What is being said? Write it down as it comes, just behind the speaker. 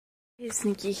Hey,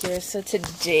 Sneaky here. So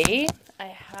today I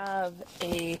have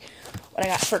what I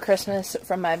got for Christmas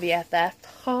from my BFF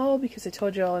haul, because I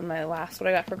told you all in my last what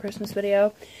I got for Christmas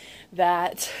video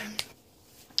that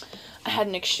I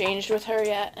hadn't exchanged with her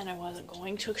yet, and I wasn't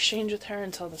going to exchange with her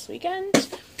until this weekend.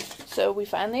 So we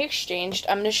finally exchanged.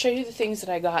 I'm going to show you the things that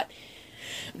I got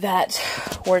that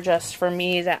were just for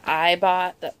me, that I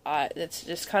bought, that's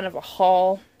just kind of a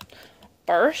haul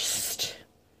first.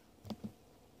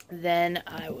 Then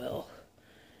I will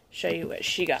show you what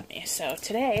she got me. So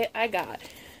today I got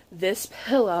this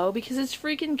pillow because it's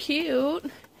freaking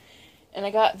cute. And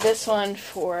I got this one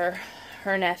for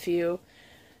her nephew.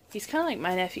 He's kind of like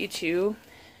my nephew too,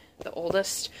 the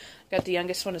oldest. I got the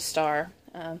youngest one, a Star.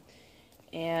 But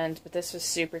this was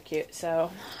super cute,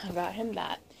 so I got him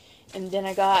that. And then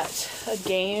I got a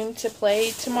game to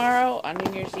play tomorrow on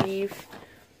New Year's Eve.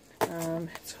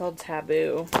 It's called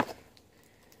Taboo.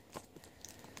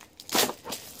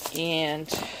 And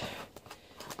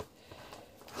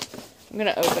I'm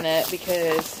going to open it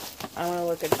because I want to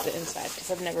look at the inside, because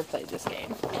I've never played this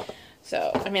game.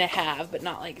 So, I mean I have, but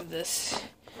not like this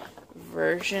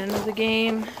version of the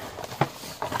game.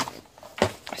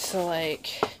 So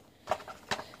like,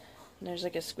 there's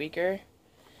like a squeaker.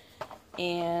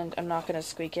 And I'm not going to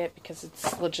squeak it because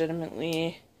it's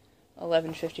legitimately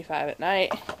 11:55 at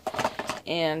night.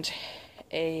 And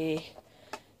a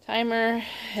timer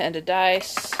and a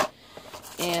dice,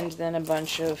 and then a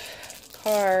bunch of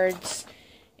cards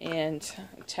and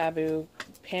a Taboo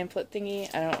pamphlet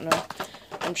thingy. I don't know.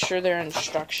 I'm sure there are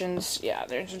instructions. Yeah,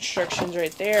 there's instructions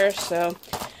right there, so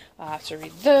I'll have to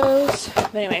read those.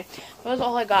 But anyway, that was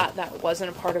all I got that wasn't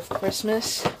a part of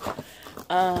Christmas.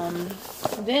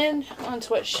 Then on to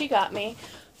what she got me.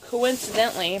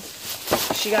 Coincidentally,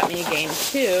 she got me a game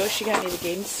too. She got me the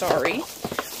game Sorry,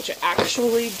 which I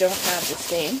actually don't have this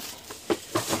game.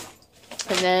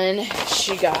 And then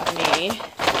she got me,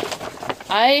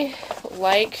 I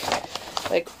like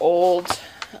old,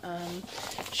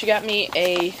 she got me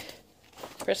a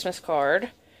Christmas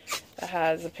card that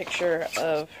has a picture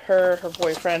of her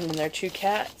boyfriend, and their 2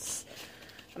 cats.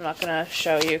 I'm not going to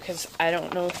show you because I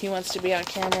don't know if he wants to be on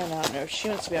camera, and I don't know if she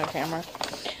wants to be on camera.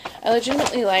 I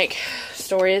legitimately like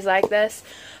stories like this.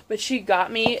 But she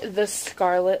got me the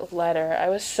Scarlet Letter. I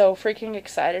was so freaking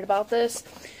excited about this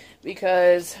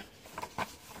because,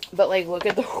 but like, look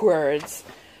at the words.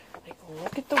 Like,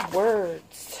 look at the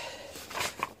words.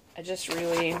 I just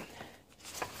really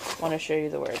want to show you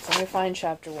the words. Let me find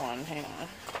chapter 1. Hang on.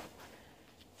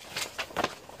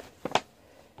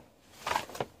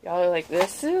 Y'all are like,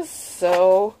 this is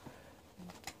so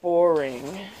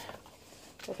boring.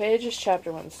 What page is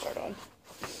chapter 1 start on?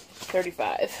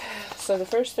 35. So the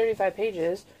first 35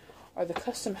 pages are the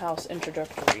custom house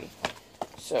introductory.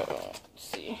 So, let's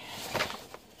see.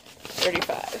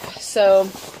 35. So,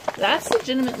 that's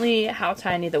legitimately how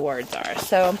tiny the words are.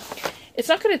 So, it's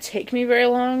not going to take me very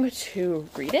long to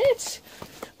read it,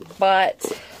 but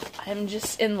I'm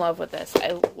just in love with this.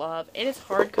 I love it. It's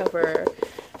hardcover.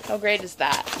 How great is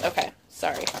that? Okay,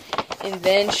 sorry. And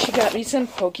then she got me some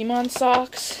Pokemon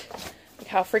socks. Like,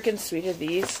 how freaking sweet are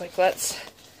these? Like, let's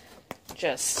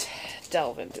just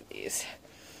delve into these.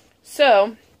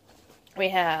 So, we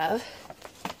have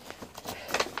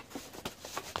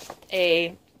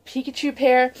a Pikachu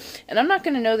pair, and I'm not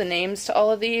going to know the names to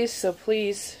all of these, so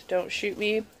please don't shoot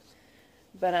me.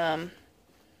 But,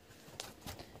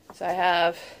 so I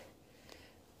have,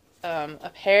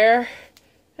 a pair.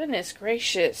 Goodness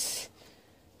gracious.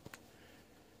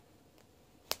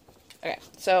 Okay,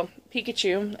 so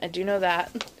Pikachu, I do know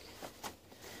that.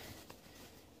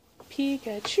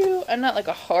 Pikachu. I'm not like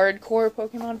a hardcore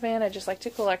Pokemon fan. I just like to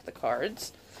collect the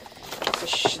cards.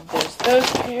 So there's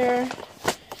those pair.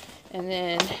 And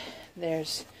then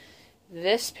there's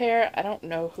this pair. I don't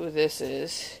know who this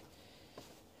is.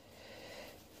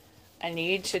 I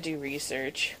need to do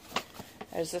research.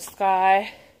 There's this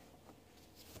guy.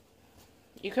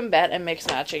 You can bet I'm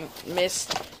mismatching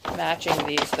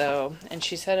these though. And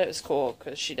she said it was cool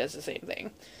because she does the same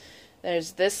thing.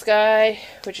 There's this guy,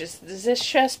 which is this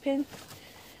chest pin.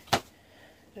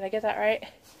 Did I get that right?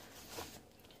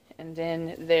 And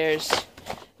then there's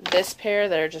this pair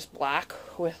that are just black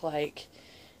with like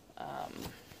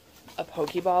a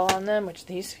Pokeball on them, which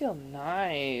these feel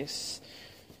nice.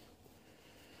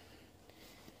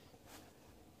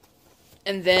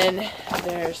 And then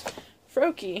there's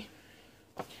Froakie.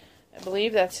 I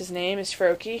believe that's his name, is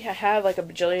Froakie. I have like a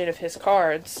bajillion of his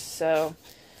cards, so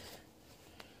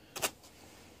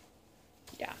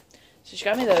yeah. So she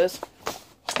got me those.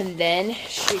 And then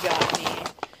she got me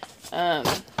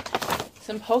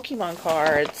some Pokemon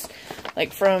cards,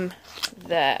 like from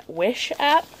the Wish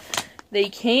app. They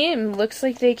came, looks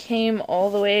like they came all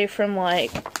the way from,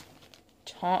 like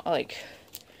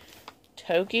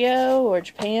Tokyo or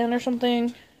Japan or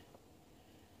something.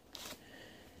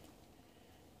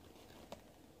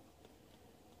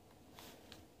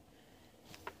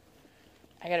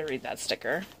 I gotta read that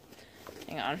sticker.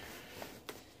 Hang on.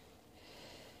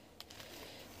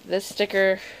 This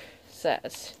sticker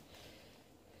says,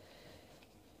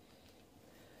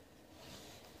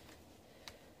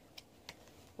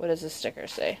 what does this sticker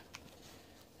say?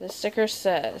 This sticker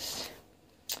says,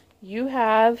 you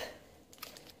have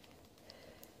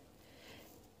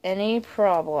any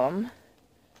problem,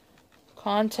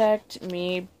 contact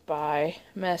me by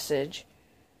message.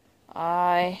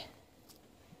 I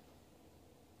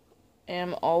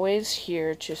am always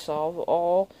here to solve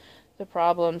all the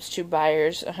problems to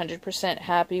buyers 100%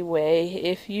 happy way.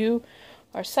 If you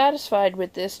are satisfied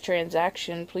with this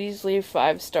transaction, please leave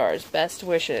 5 stars. Best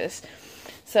wishes.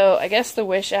 So I guess the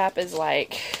Wish app is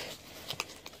like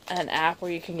an app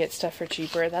where you can get stuff for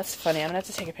cheaper. That's funny. I'm gonna have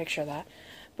to take a picture of that.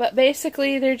 But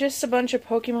basically, they're just a bunch of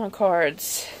Pokemon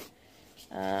cards.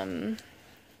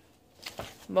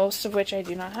 Most of which I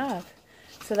do not have.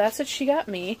 So that's what she got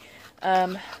me.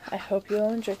 I hope you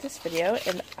all enjoyed this video,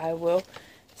 and I will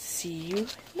see you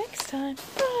next time.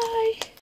 Bye!